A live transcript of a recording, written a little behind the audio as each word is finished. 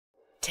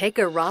Take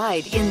a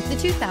ride in the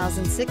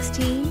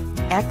 2016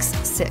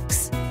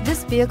 X6.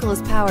 This vehicle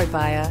is powered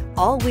by a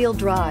all-wheel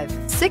drive,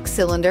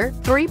 6-cylinder,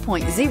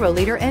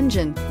 3.0-liter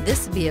engine.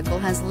 This vehicle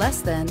has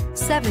less than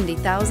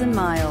 70,000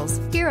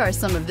 miles. Here are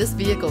some of this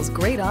vehicle's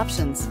great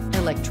options: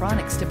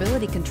 electronic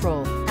stability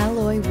control,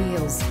 alloy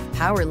wheels,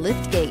 power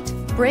liftgate,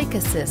 brake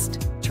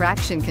assist,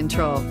 traction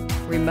control,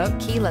 remote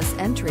keyless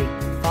entry,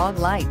 fog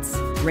lights,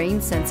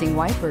 rain sensing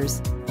wipers,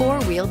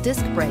 4-wheel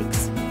disc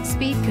brakes,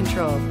 speed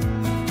control.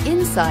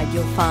 Inside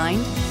you'll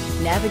find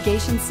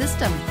navigation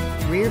system,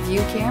 rear view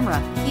camera,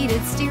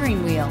 heated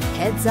steering wheel,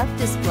 heads-up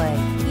display,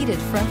 heated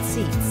front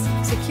seats,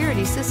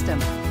 security system,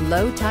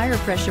 low tire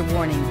pressure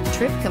warning,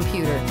 trip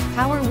computer,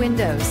 power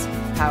windows,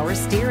 power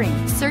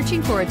steering.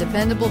 Searching for a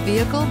dependable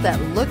vehicle that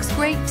looks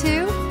great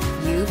too?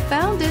 You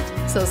found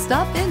it, so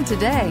stop in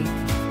today.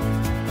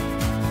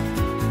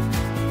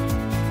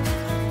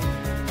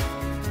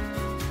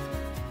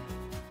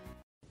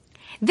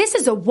 This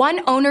is a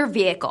one-owner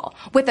vehicle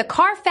with a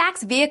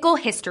Carfax Vehicle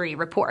History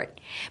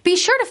Report. Be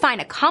sure to find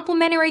a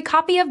complimentary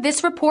copy of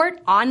this report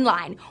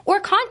online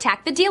or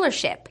contact the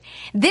dealership.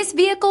 This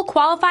vehicle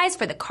qualifies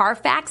for the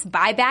Carfax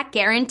Buyback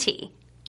Guarantee.